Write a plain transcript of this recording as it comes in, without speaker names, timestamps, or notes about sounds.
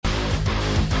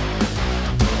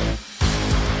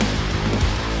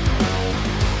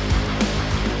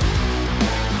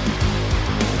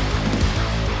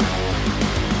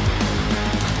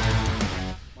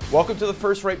Welcome to the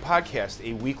First Right Podcast,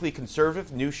 a weekly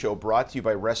conservative news show brought to you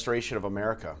by Restoration of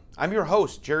America. I'm your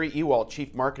host, Jerry Ewald,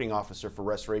 Chief Marketing Officer for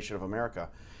Restoration of America.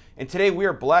 And today we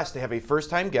are blessed to have a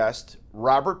first-time guest,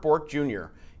 Robert Bork Jr.,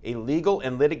 a legal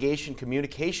and litigation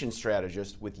communication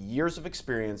strategist with years of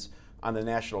experience on the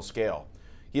national scale.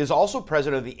 He is also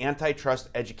president of the Antitrust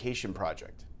Education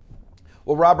Project.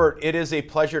 Well, Robert, it is a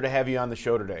pleasure to have you on the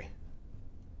show today.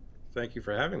 Thank you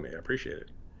for having me. I appreciate it.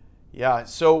 Yeah,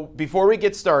 so before we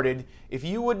get started, if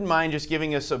you wouldn't mind just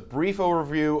giving us a brief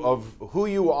overview of who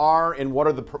you are and what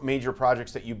are the major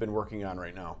projects that you've been working on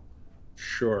right now.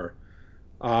 Sure.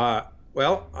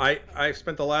 Well, I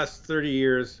spent the last 30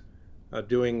 years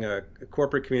doing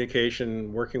corporate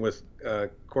communication, working with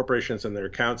corporations and their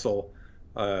counsel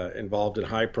involved in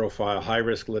high-profile,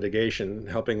 high-risk litigation,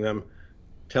 helping them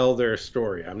tell their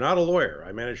story. I'm not a lawyer.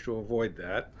 I managed to avoid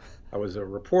that. I was a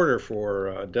reporter for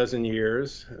a dozen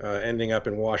years, ending up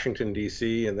in Washington,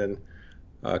 D.C., and then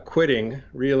quitting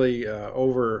really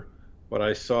over what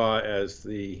I saw as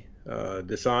the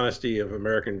dishonesty of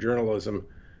American journalism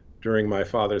during my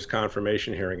father's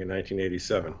confirmation hearing in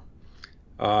 1987.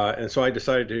 And so I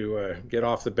decided to get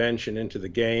off the bench and into the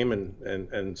game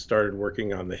and started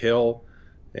working on the Hill,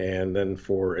 and then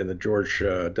in the George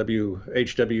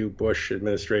H.W. Bush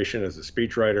administration as a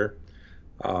speechwriter.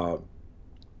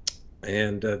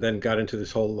 And then got into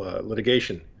this whole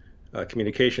litigation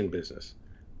communication business.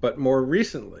 But more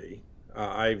recently,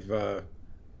 I've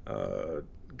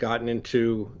gotten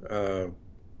into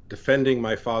defending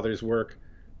my father's work,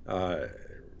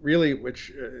 really,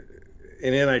 which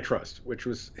in antitrust, which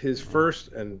was his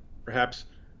first and perhaps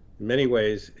in many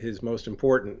ways his most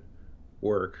important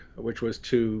work, which was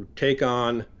to take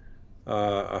on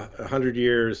 100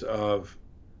 years of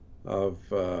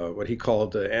what he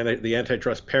called the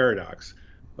antitrust paradox,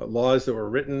 laws that were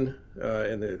written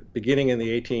beginning in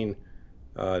the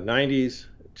 1890s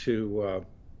to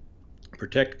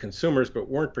protect consumers, but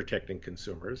weren't protecting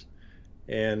consumers,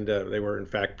 and they were in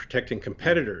fact protecting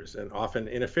competitors, and often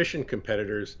inefficient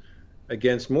competitors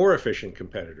against more efficient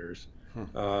competitors,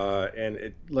 and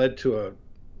it led to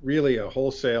really a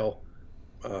wholesale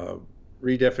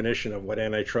redefinition of what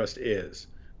antitrust is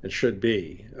and should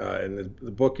be. And the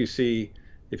book you see,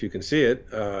 if you can see it,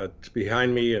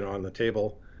 behind me and on the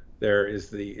table, there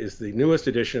is the newest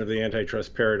edition of the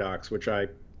Antitrust Paradox, which I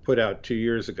put out 2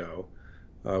 years ago,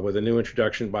 with a new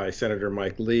introduction by Senator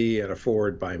Mike Lee and a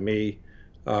foreword by me.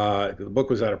 The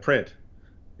book was out of print,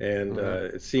 and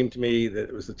it seemed to me that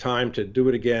it was the time to do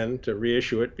it again, to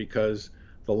reissue it, because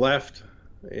the left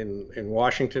in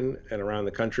Washington and around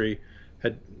the country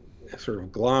had sort of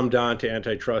glommed onto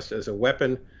antitrust as a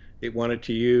weapon it wanted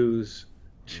to use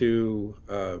to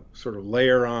sort of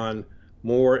layer on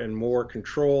more and more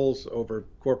controls over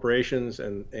corporations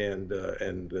and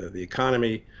the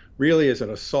economy, really as an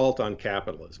assault on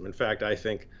capitalism. In fact, I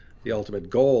think the ultimate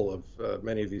goal of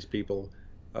many of these people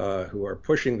who are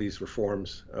pushing these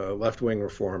reforms, left-wing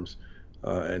reforms,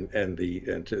 and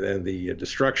the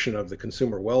destruction of the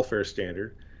consumer welfare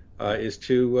standard, is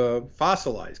to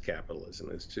fossilize capitalism,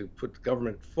 is to put the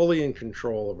government fully in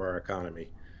control of our economy,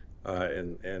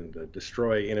 and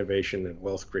destroy innovation and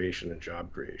wealth creation and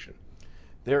job creation.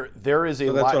 There is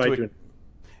a lot to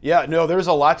there's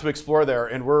a lot to explore there,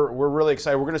 and we're really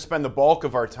excited. We're going to spend the bulk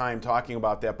of our time talking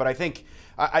about that. But I think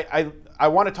I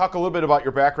want to talk a little bit about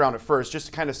your background at first, just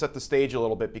to kind of set the stage a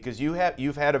little bit, because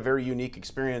you've had a very unique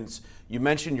experience. You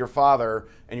mentioned your father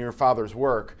and your father's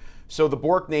work. So the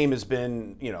Bork name has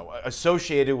been,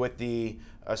 associated with the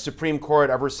Supreme Court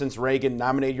ever since Reagan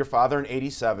nominated your father in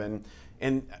 '87.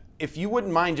 And if you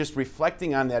wouldn't mind just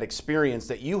reflecting on that experience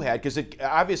that you had, because it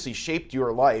obviously shaped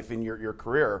your life and your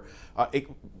career,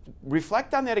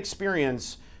 reflect on that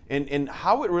experience and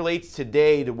how it relates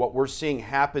today to what we're seeing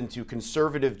happen to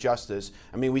conservative justice.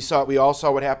 I mean, we all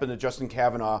saw what happened to Justin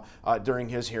Kavanaugh during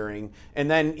his hearing, and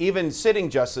then even sitting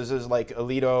justices like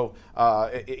Alito,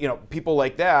 people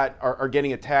like that are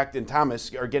getting attacked, and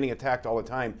Thomas are getting attacked all the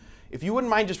time. If you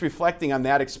wouldn't mind just reflecting on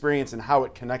that experience and how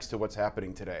it connects to what's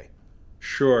happening today.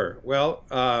 Sure. Well,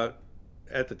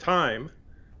 at the time,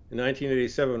 in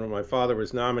 1987, when my father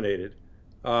was nominated,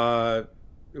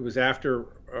 it was after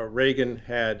Reagan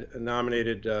had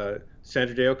nominated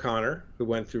Sandra Day O'Connor, who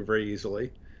went through very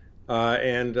easily,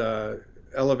 and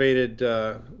elevated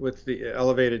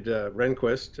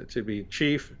Rehnquist to be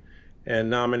chief, and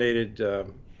nominated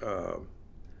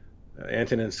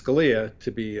Antonin Scalia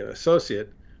to be an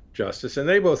associate justice, and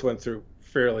they both went through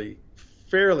fairly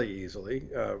easily.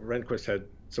 Rehnquist had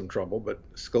some trouble, but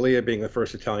Scalia, being the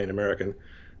first Italian American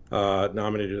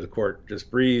nominated to the court,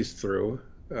 just breezed through,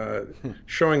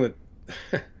 showing that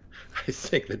I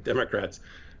think the Democrats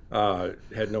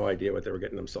had no idea what they were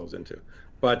getting themselves into.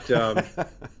 But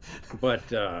but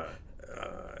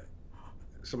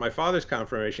so my father's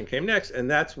confirmation came next, and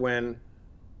that's when,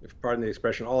 if pardon the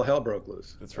expression, all hell broke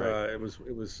loose. That's right. It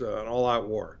was an all-out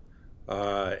war,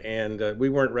 and we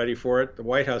weren't ready for it. The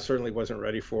White House certainly wasn't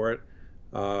ready for it.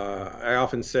 I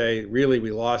often say, really,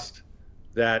 we lost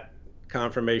that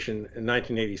confirmation in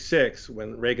 1986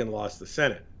 when Reagan lost the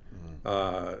Senate.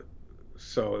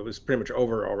 So it was pretty much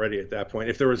over already at that point,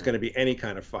 if there was going to be any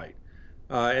kind of fight.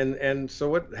 And so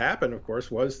what happened, of course,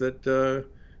 was that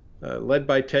led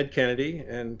by Ted Kennedy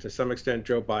and to some extent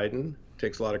Joe Biden,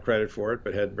 takes a lot of credit for it,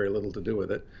 but had very little to do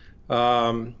with it.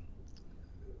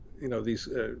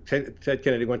 Ted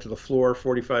Kennedy went to the floor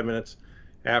 45 minutes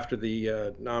after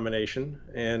the nomination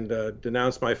and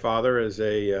denounced my father as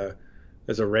a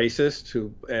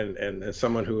racist and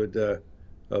someone who would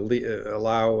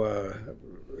allow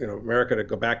America to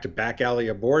go back to back alley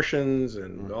abortions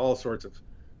and all sorts of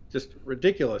just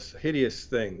ridiculous, hideous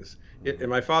things. And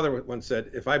my father once said,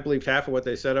 if I believed half of what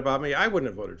they said about me, I wouldn't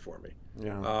have voted for me.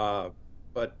 Yeah.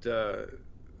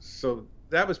 So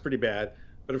that was pretty bad.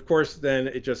 But of course, then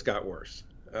it just got worse.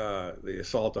 The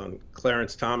assault on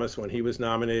Clarence Thomas when he was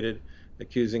nominated,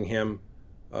 accusing him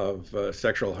of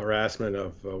sexual harassment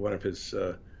of one of his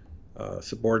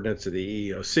subordinates of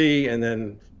the EEOC, and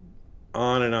then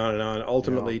on and on and on,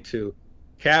 ultimately to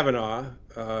Kavanaugh,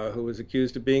 who was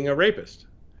accused of being a rapist.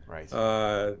 Right.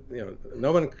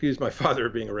 No one accused my father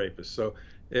of being a rapist. So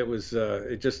it was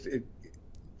the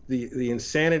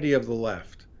insanity of the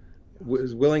left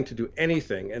was willing to do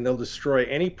anything, and they'll destroy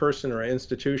any person or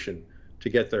institution to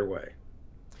get their way.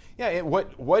 Yeah,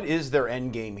 what is their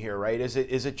end game here, right? Is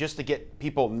it just to get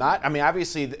people not? I mean,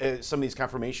 obviously some of these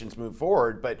confirmations move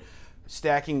forward, but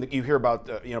you hear about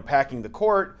packing the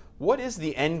court. What is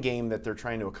the end game that they're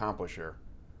trying to accomplish here?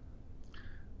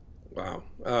 Wow.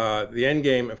 The end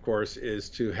game, of course, is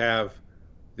to have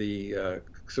the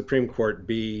Supreme Court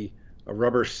be a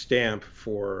rubber stamp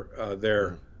for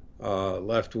their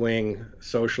left-wing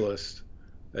socialist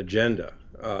agenda.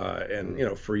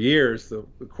 For years, the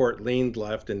court leaned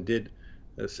left and did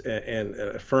and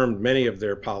affirmed many of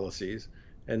their policies.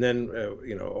 And then,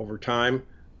 over time,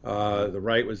 the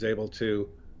right was able to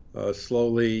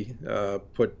slowly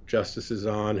put justices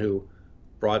on who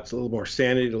brought a little more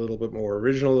sanity, a little bit more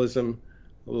originalism,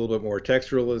 a little bit more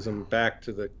textualism back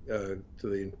to the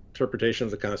interpretation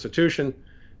of the Constitution,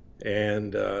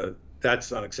 and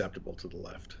that's unacceptable to the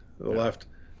left. The left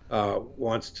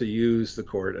wants to use the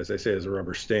court, as I say, as a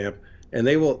rubber stamp, and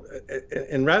they will.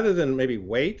 And rather than maybe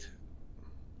wait,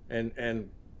 and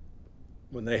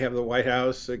when they have the White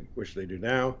House, which they do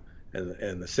now,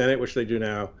 and the Senate, which they do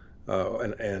now,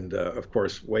 and of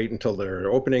course wait until there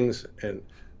are openings and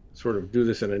sort of do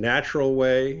this in a natural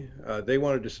way. They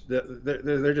want to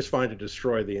they're just trying to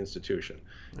destroy the institution.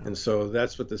 Yeah. And so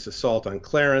that's what this assault on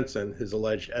Clarence and his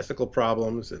alleged ethical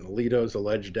problems, and Alito's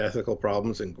alleged ethical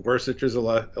problems, and Gorsuch's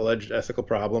alleged ethical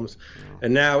problems,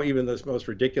 and now even this most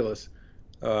ridiculous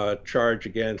charge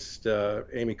against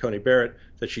Amy Coney Barrett,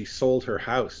 that she sold her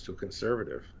house to a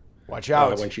conservative. Watch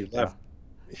out. When she left.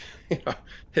 Yeah.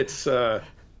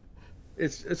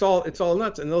 It's all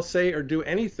nuts, and they'll say or do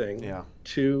anything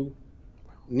to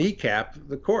kneecap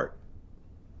the court.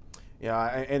 Yeah,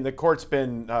 and the court's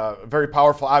been very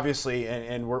powerful, obviously,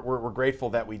 and we're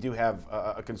grateful that we do have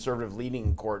a conservative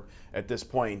leading court at this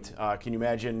point. Can you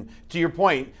imagine, to your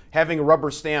point, having a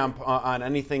rubber stamp on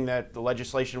anything that the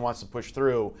legislation wants to push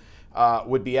through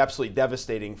would be absolutely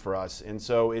devastating for us. And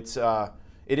so it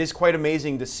is quite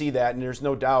amazing to see that, and there's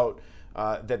no doubt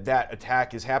that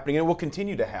attack is happening, and it will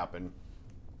continue to happen.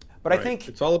 But right. I think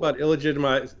it's all about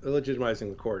illegitimizing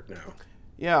the court now.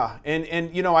 Yeah,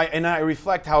 and I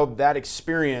reflect how that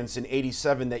experience in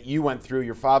 '87 that you went through,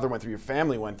 your father went through, your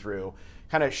family went through,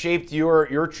 kind of shaped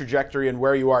your trajectory and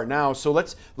where you are now. So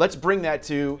let's bring that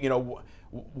to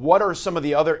what are some of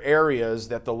the other areas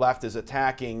that the left is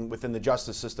attacking within the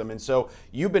justice system? And so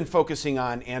you've been focusing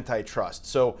on antitrust.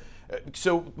 So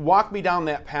walk me down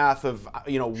that path of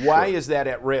why is that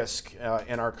at risk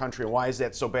in our country, and why is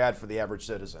that so bad for the average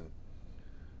citizen?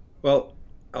 Well,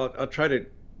 I'll try to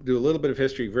do a little bit of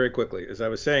history very quickly. As I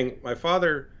was saying, my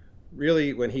father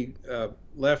really, when he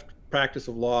left practice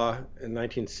of law in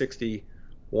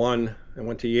 1961 and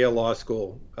went to Yale Law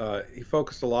School, he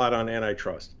focused a lot on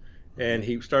antitrust, and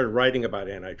he started writing about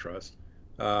antitrust,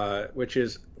 which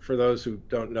is, for those who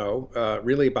don't know,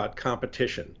 really about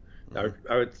competition.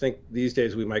 I would think these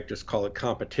days we might just call it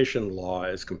competition law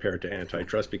as compared to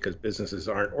antitrust, because businesses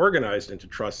aren't organized into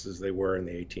trusts as they were in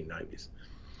the 1890s.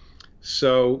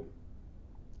 So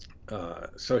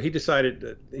he decided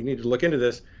that he needed to look into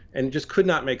this, and just could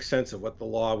not make sense of what the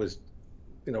law was,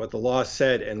 what the law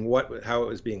said and how it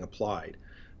was being applied,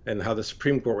 and how the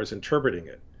Supreme Court was interpreting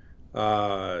it.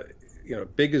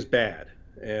 Big is bad,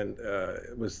 and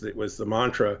was the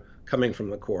mantra coming from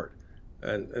the court,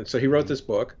 and so he wrote this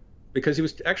book because he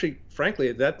was actually, frankly,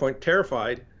 at that point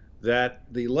terrified that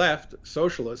the left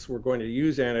socialists were going to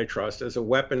use antitrust as a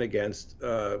weapon against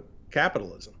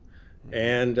capitalism.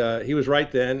 And he was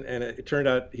right then, and it turned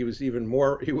out he was even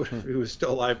more. He was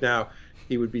still alive now.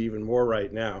 He would be even more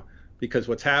right now, because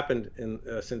what's happened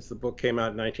since the book came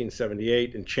out in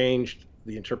 1978 and changed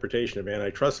the interpretation of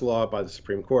antitrust law by the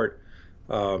Supreme Court.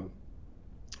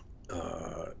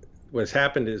 What's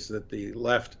happened is that the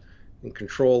left, in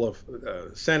control of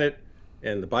the Senate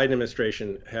and the Biden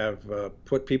administration, have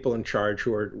put people in charge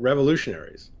who are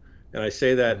revolutionaries. And I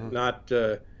say that not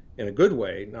in a good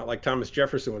way, not like Thomas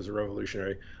Jefferson was a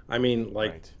revolutionary. I mean,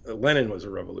 like Lenin was a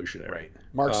revolutionary. Right.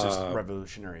 Marxist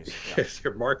revolutionaries. Yeah. Yes,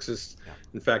 they're Marxists. Yeah.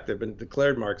 In fact, they've been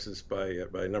declared Marxists by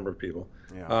a number of people.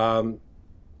 Yeah.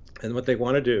 And what they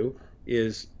want to do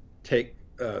is take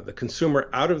the consumer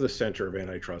out of the center of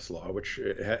antitrust law, which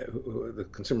the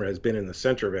consumer has been in the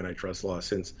center of antitrust law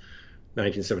since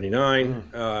 1979.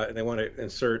 And they want to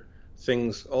insert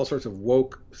things, all sorts of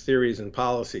woke theories and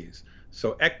policies.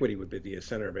 So equity would be the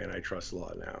center of antitrust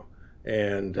law now,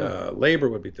 and labor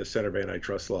would be the center of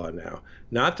antitrust law now.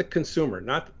 Not the consumer.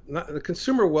 Not the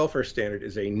consumer welfare standard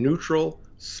is a neutral,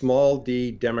 small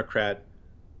d Democrat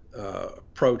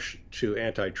approach to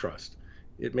antitrust.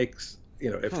 It makes,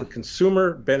 if the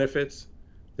consumer benefits,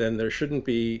 then there shouldn't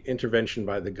be intervention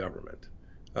by the government.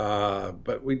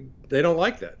 But they don't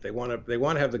like that. They want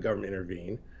to have the government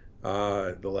intervene.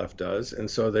 The left does,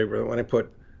 and so they want to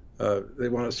put. They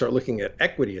want to start looking at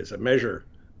equity as a measure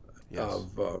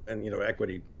of, and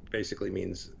equity basically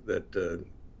means that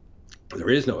there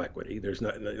is no equity. There is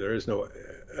no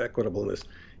equitableness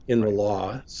in the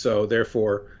law. So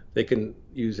therefore, they can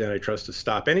use antitrust to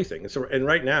stop anything. And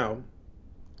right now,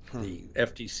 the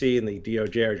FTC and the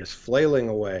DOJ are just flailing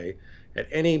away at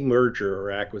any merger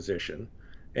or acquisition,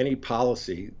 any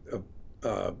policy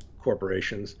of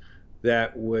corporations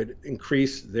that would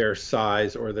increase their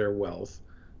size or their wealth.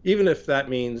 Even if that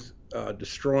means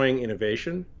destroying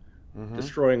innovation,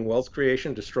 destroying wealth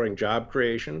creation, destroying job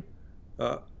creation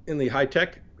in the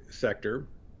high-tech sector,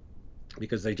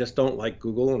 because they just don't like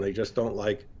Google and they just don't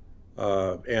like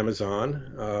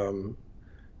Amazon.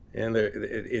 And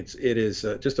it is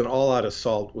just an all-out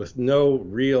assault with no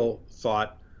real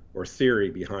thought or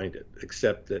theory behind it,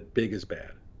 except that big is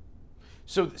bad.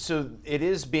 So it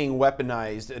is being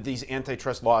weaponized. These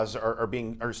antitrust laws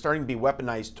are starting to be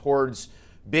weaponized towards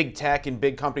big tech and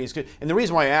big companies. And the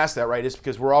reason why I ask that, right, is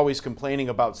because we're always complaining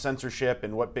about censorship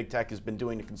and what big tech has been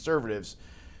doing to conservatives.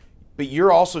 But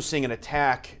you're also seeing an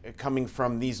attack coming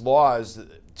from these laws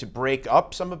to break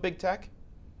up some of big tech?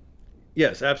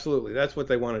 Yes, absolutely. That's what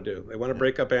they want to do. They want to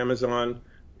break up Amazon,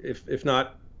 if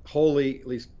not wholly, at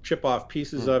least chip off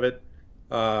pieces of it,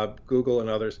 Google and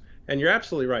others. And you're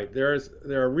absolutely right. There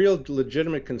are real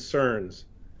legitimate concerns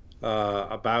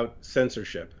about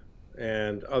censorship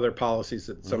and other policies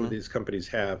that some of these companies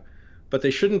have, but they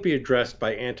shouldn't be addressed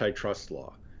by antitrust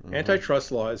law.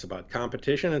 Antitrust law is about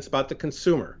competition, and it's about the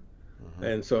consumer.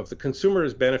 And so if the consumer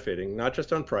is benefiting, not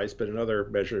just on price, but in other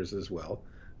measures as well,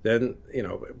 then,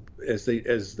 as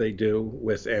they do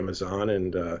with Amazon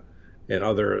and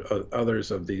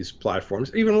others of these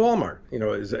platforms, even Walmart,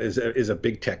 is a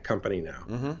big tech company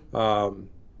now.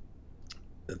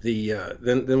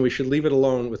 Then we should leave it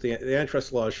alone. With the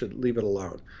antitrust laws, should leave it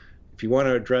alone. If you want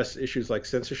to address issues like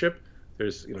censorship,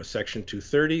 there's Section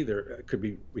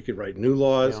 230. We could write new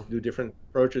laws, do different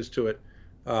approaches to it.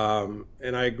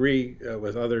 And I agree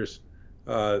with others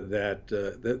that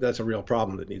that's a real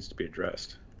problem that needs to be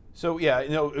addressed. So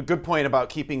a good point about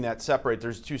keeping that separate.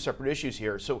 There's two separate issues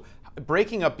here. So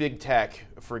breaking up big tech,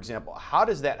 for example, how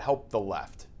does that help the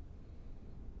left?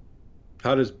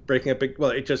 How does breaking up big?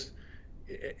 Well,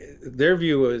 their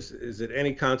view is that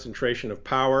any concentration of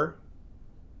power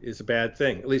is a bad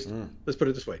thing. At least, let's put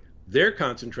it this way: their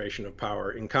concentration of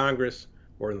power in Congress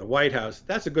or in the White House,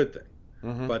 that's a good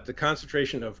thing. But the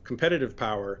concentration of competitive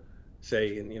power,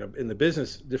 say in the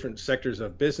business, different sectors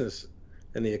of business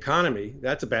and the economy,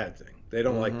 that's a bad thing. They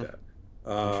don't like that.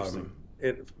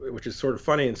 Which is sort of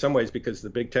funny in some ways, because the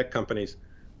big tech companies,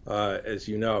 as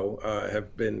you know,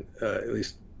 have been at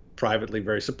least privately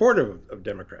very supportive of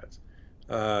Democrats.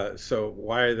 So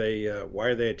why are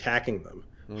they attacking them?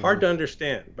 Hard to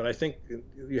understand, but I think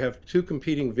you have two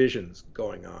competing visions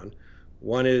going on.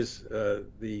 One is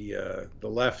the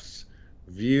left's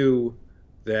view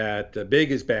that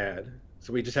big is bad,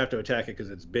 so we just have to attack it because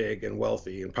it's big and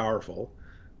wealthy and powerful,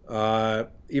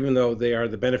 even though they are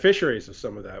the beneficiaries of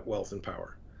some of that wealth and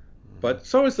power. But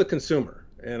so is the consumer.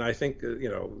 And I think,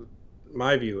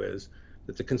 my view is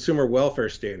that the consumer welfare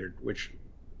standard, which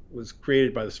was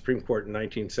created by the Supreme Court in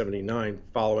 1979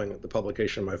 following the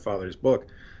publication of my father's book,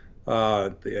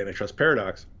 The Antitrust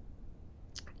Paradox,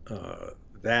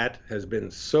 that has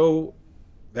been so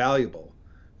valuable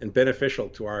and beneficial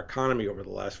to our economy over the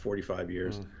last 45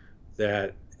 years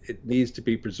that it needs to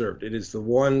be preserved. It is the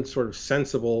one sort of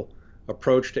sensible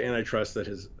approach to antitrust that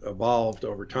has evolved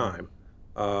over time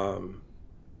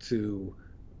to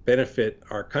benefit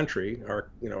our country,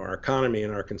 our economy,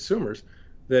 and our consumers.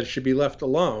 That it should be left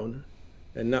alone,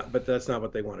 but that's not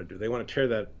what they want to do. They want to tear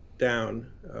that down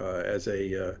as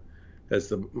the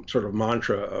sort of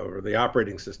mantra or the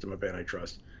operating system of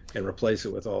antitrust, and replace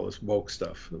it with all this woke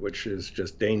stuff, which is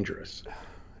just dangerous.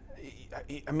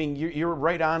 I mean, you're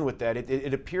right on with that.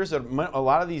 It appears that a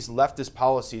lot of these leftist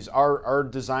policies are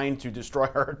designed to destroy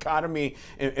our economy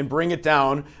and bring it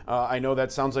down. I know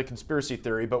that sounds like conspiracy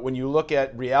theory, but when you look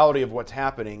at reality of what's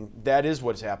happening, that is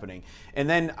what's happening. And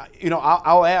then,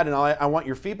 I'll add, and I want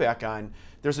your feedback on,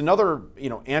 there's another,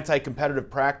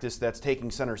 anti-competitive practice that's taking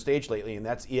center stage lately, and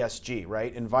that's ESG,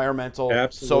 right? Environmental,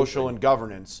 Absolutely. Social, and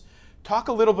governance. Talk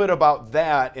a little bit about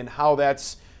that and how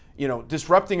that's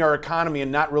disrupting our economy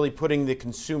and not really putting the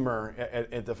consumer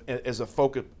as a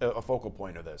focal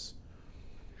point of this.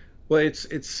 Well,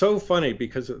 it's so funny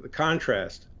because of the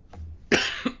contrast.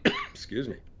 Excuse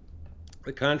me.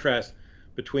 The contrast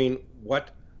between what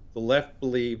the left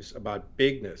believes about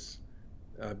bigness,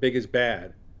 big is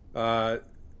bad,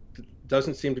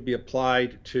 doesn't seem to be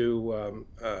applied to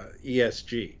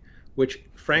ESG, which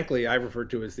frankly I refer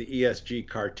to as the ESG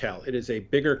cartel. It is a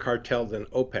bigger cartel than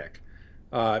OPEC.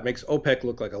 It makes OPEC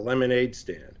look like a lemonade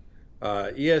stand.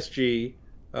 ESG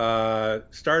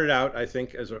started out, I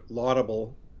think, as a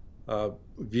laudable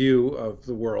view of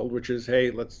the world, which is,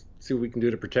 hey, let's see what we can do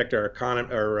to protect our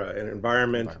economy, our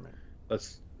environment.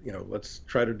 Let's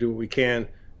try to do what we can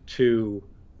to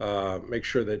make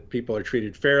sure that people are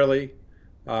treated fairly.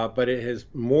 But it has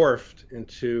morphed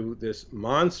into this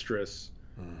monstrous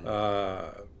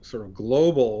sort of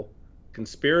global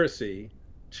conspiracy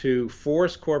to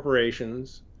force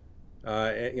corporations,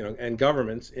 and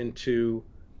governments into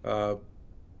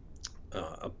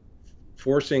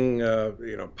forcing,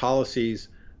 policies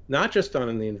not just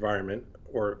on the environment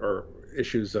or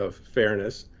issues of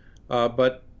fairness,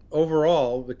 but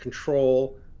overall the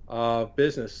control of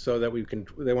business, so that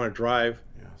they want to drive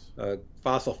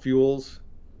fossil fuels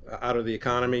out of the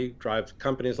economy, drive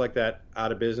companies like that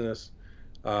out of business.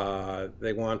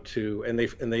 They want to,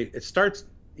 it starts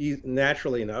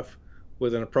naturally enough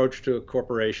with an approach to a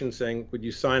corporation saying, would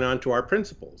you sign on to our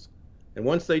principles? And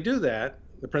once they do that,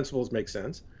 the principles make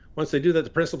sense. Once they do that, the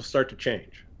principles start to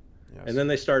change. Yes. And then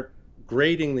they start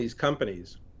grading these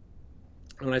companies.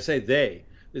 When I say they,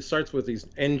 it starts with these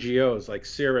NGOs like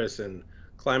Cirrus and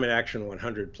Climate Action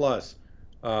 100 Plus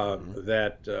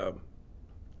that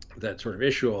sort of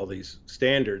issue all these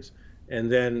standards.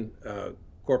 And then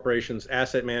corporations,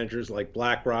 asset managers like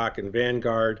BlackRock and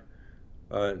Vanguard,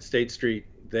 and State Street,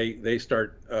 they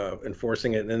start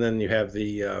enforcing it, and then you have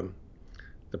the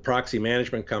proxy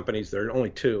management companies. There are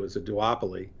only two; it's a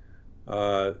duopoly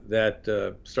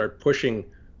that start pushing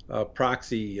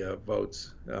proxy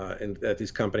votes at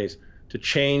these companies to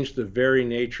change the very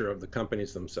nature of the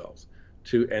companies themselves,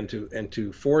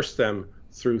 to force them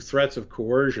through threats of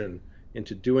coercion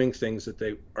into doing things that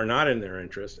they are not in their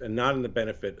interest and not in the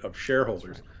benefit of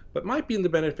shareholders, but might be in the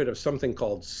benefit of something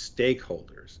called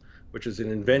stakeholders, which is an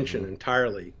invention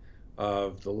entirely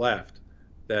of the left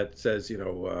that says,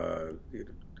 a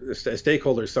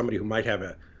stakeholder is somebody who might have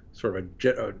a sort of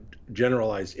a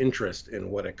generalized interest in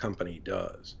what a company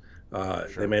does.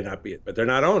 They may not be, but they're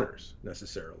not owners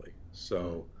necessarily.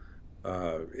 So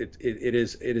it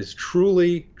is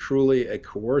truly a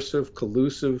coercive,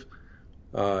 collusive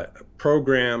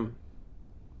program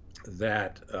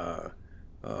that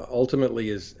ultimately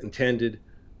is intended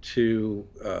to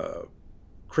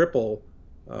cripple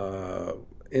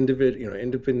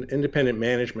independent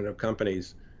management of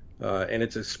companies, and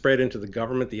it's spread into the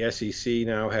government. The SEC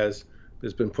now has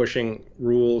been pushing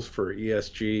rules for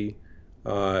ESG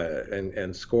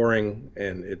and scoring,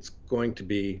 and it's going to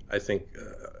be, I think,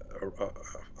 an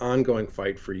ongoing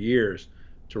fight for years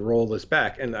to roll this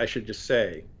back. And I should just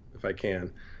say, if I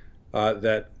can,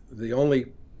 that the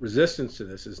only resistance to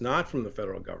this is not from the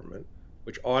federal government,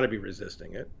 which ought to be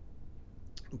resisting it,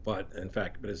 but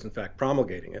is in fact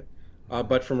promulgating it,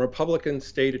 but from Republican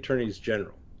state attorneys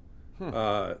general,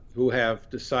 who have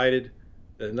decided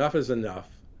that enough is enough,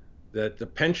 that the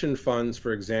pension funds,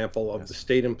 for example, of the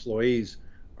state employees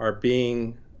are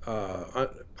being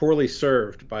poorly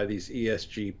served by these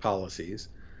ESG policies,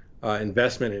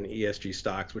 investment in ESG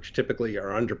stocks, which typically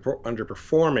are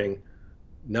underperforming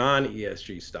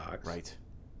non-ESG stocks, right,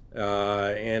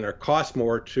 and are cost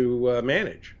more to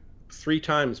manage, 3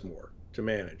 times more to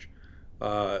manage.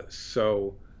 But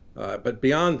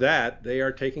beyond that, they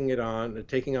are taking on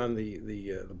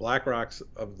the BlackRocks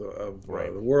of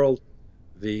the world.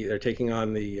 They're taking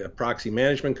on the proxy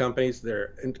management companies,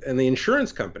 and the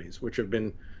insurance companies, which have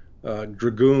been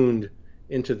dragooned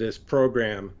into this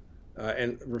program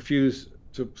and refuse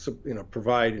to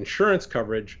provide insurance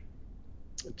coverage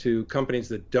to companies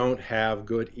that don't have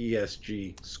good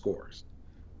ESG scores.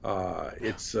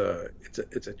 It's a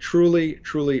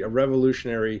truly a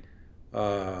revolutionary,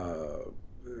 a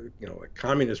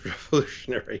communist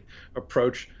revolutionary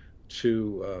approach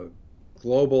to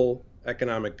global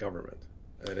economic government,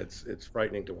 and it's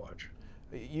frightening to watch.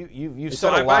 You've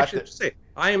said a lot.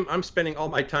 I'm spending all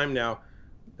my time now.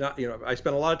 I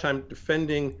spend a lot of time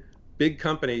defending big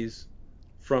companies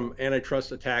from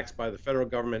antitrust attacks by the federal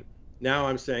government. Now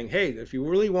I'm saying, hey, if you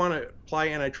really want to apply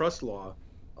antitrust law,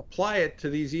 apply it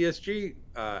to these ESG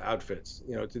outfits.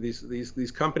 To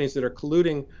these companies that are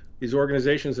colluding, these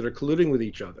organizations that are colluding with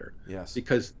each other. Yes.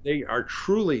 Because they are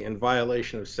truly in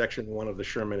violation of Section 1 of the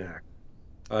Sherman Act.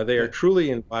 They are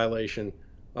truly in violation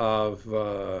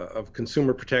of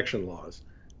consumer protection laws,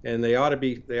 and they ought to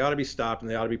be stopped,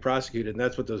 and they ought to be prosecuted. And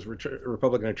that's what those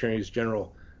Republican attorneys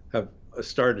general have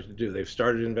started to do. They've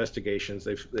started investigations.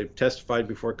 They've testified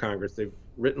before Congress. They've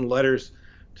written letters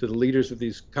to the leaders of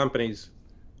these companies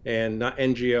and not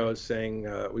NGOs saying,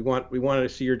 we want to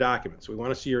see your documents. We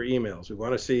want to see your emails. We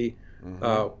want to see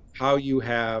how you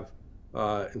have,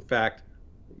 in fact,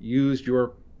 used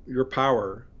your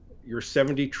power, your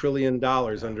 $70 trillion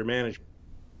under management,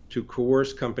 to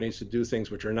coerce companies to do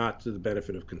things which are not to the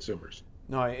benefit of consumers.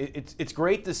 No, it's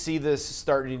great to see this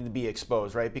starting to be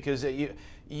exposed, right? Because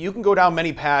you can go down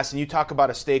many paths, and you talk about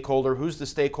a stakeholder. Who's the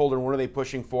stakeholder, and what are they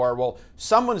pushing for? Well,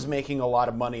 someone's making a lot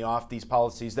of money off these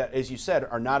policies that, as you said,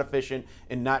 are not efficient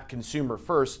and not consumer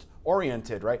first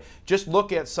oriented, right? Just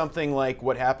look at something like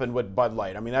what happened with Bud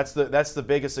Light. I mean, that's the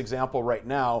biggest example right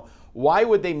now. Why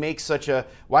would they make such a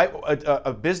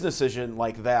business decision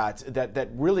like that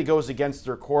really goes against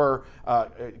their core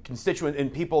constituent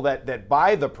and people that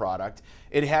buy the product?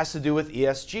 It has to do with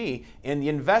ESG and the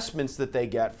investments that they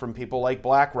get from people like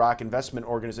BlackRock, investment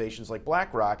organizations like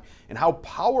BlackRock, and how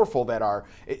powerful that are.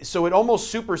 So it almost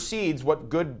supersedes what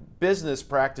good business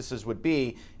practices would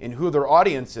be and who their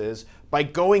audience is by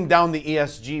going down the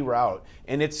ESG route.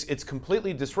 And it's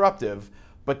completely disruptive,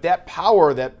 but that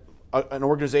power that an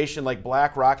organization like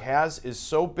BlackRock has is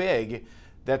so big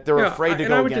that they're afraid to go against it.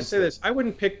 And I would just say this: I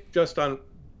wouldn't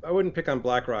pick on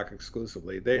BlackRock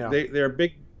exclusively. They're a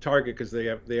big target because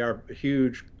they are a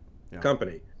huge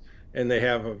company, and they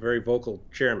have a very vocal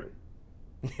chairman.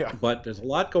 Yeah. But there's a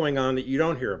lot going on that you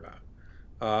don't hear about.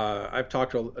 I've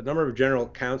talked to a number of general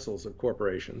counsels of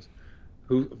corporations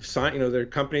who sign, their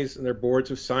companies and their boards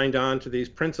have signed on to these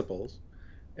principles.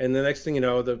 And the next thing you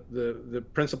know, the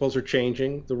principles are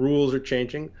changing, the rules are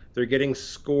changing. They're getting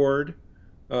scored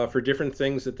for different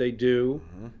things that they do.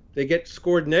 Mm-hmm. They get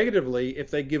scored negatively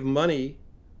if they give money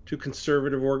to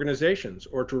conservative organizations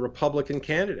or to Republican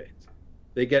candidates.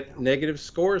 They get negative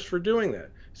scores for doing that.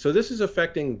 So this is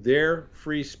affecting their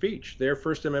free speech, their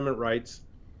First Amendment rights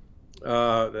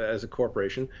as a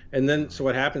corporation. And then, so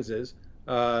what happens is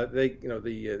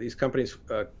these companies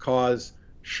cause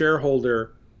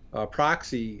shareholder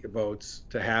proxy votes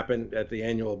to happen at the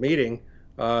annual meeting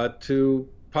to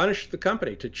punish the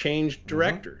company, to change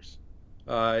directors.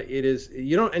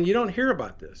 You don't hear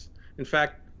about this. In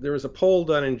fact, there was a poll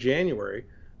done in January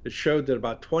that showed that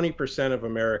about 20% of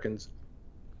Americans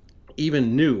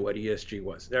even knew what ESG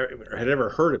was, or had ever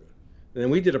heard of it. And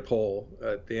then we did a poll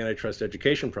at the Antitrust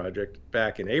Education Project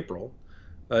back in April,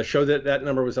 showed that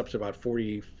number was up to about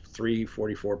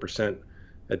 44%.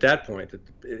 At that point,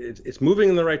 it's moving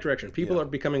in the right direction. People are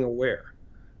becoming aware,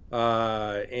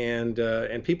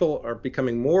 and people are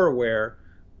becoming more aware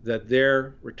that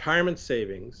their retirement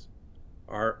savings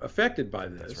are affected by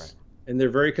this. That's right. And they're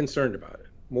very concerned about it,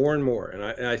 more and more.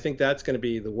 And I think that's going to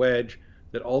be the wedge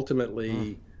that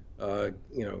ultimately,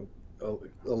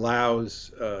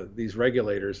 allows these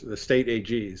regulators, the state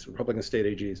AGs, Republican state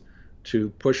AGs, to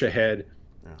push ahead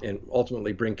and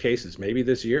ultimately bring cases. Maybe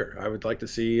this year. I would like to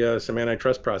see some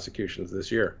antitrust prosecutions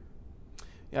this year.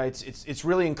 Yeah, it's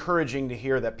really encouraging to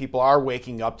hear that people are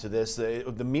waking up to this.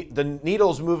 The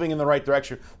needle's moving in the right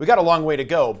direction. We got a long way to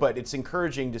go, but it's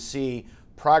encouraging to see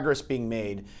progress being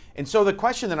made. And so the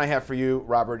question that I have for you,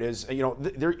 Robert, is,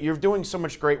 you're doing so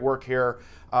much great work here.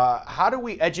 How do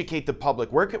we educate the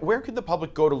public? Where could the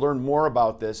public go to learn more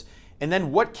about this? And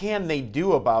then what can they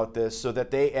do about this so that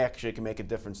they actually can make a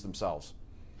difference themselves?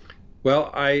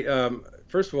 Well,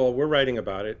 first of all, we're writing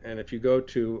about it. And if you go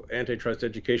to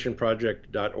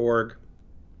antitrusteducationproject.org,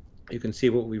 you can see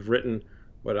what we've written,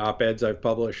 what op-eds I've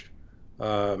published.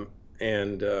 And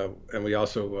we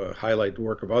also highlight the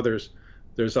work of others.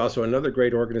 There's also another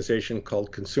great organization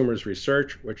called Consumers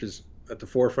Research, which is at the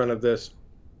forefront of this.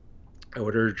 I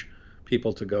would urge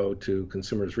people to go to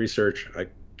Consumers Research. I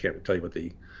can't tell you what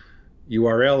the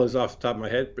URL is off the top of my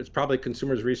head, but it's probably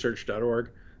consumersresearch.org.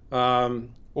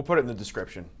 We'll put it in the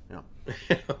description. Yeah.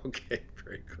 Okay,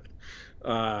 very good.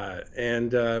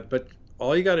 But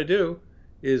all you got to do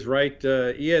is write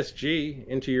ESG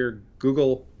into your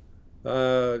Google,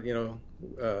 right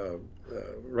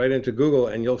into Google,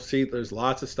 and you'll see there's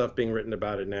lots of stuff being written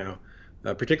about it now.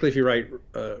 Particularly if you write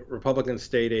Republican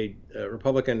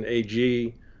Republican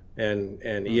AG and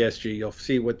ESG, you'll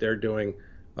see what they're doing.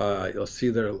 You'll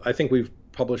see I think we've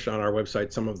published on our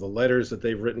website some of the letters that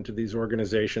they've written to these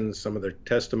organizations, some of their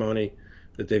testimony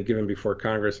that they've given before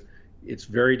Congress. It's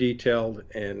very detailed,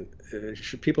 and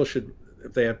people should,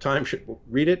 if they have time, should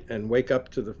read it and wake up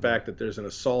to the fact that there's an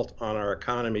assault on our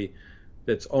economy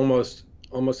that's almost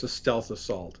a stealth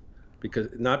assault,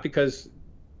 not because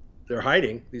they're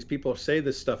hiding. These people say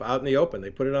this stuff out in the open. They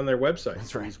put it on their websites.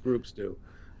 That's right. These groups do,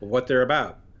 of what they're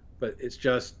about, but it's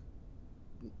just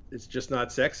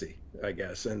not sexy, I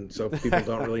guess, and so people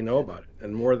don't really know about it.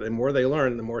 And the more they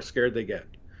learn, the more scared they get,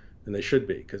 and they should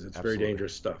be, because it's Absolutely. very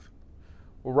dangerous stuff.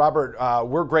 Well, Robert,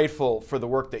 we're grateful for the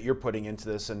work that you're putting into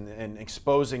this and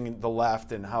exposing the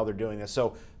left and how they're doing this.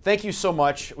 So thank you so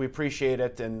much. We appreciate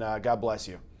it, and God bless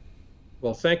you.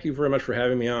 Well, thank you very much for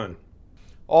having me on.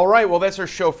 All right, well, that's our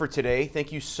show for today.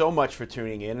 Thank you so much for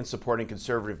tuning in and supporting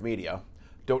conservative media.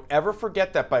 Don't ever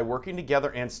forget that by working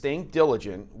together and staying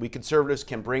diligent, we conservatives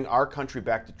can bring our country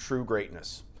back to true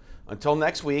greatness. Until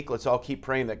next week, let's all keep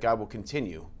praying that God will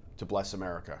continue to bless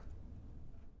America.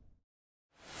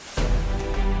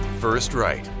 First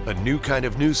Right, a new kind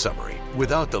of news summary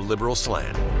without the liberal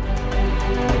slant.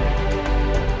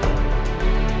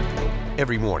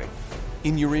 Every morning,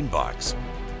 in your inbox,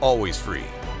 always free.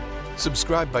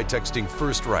 Subscribe by texting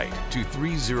First Right to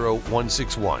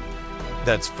 30161.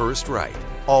 That's First Right,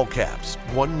 all caps,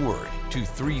 one word, to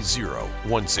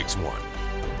 30161.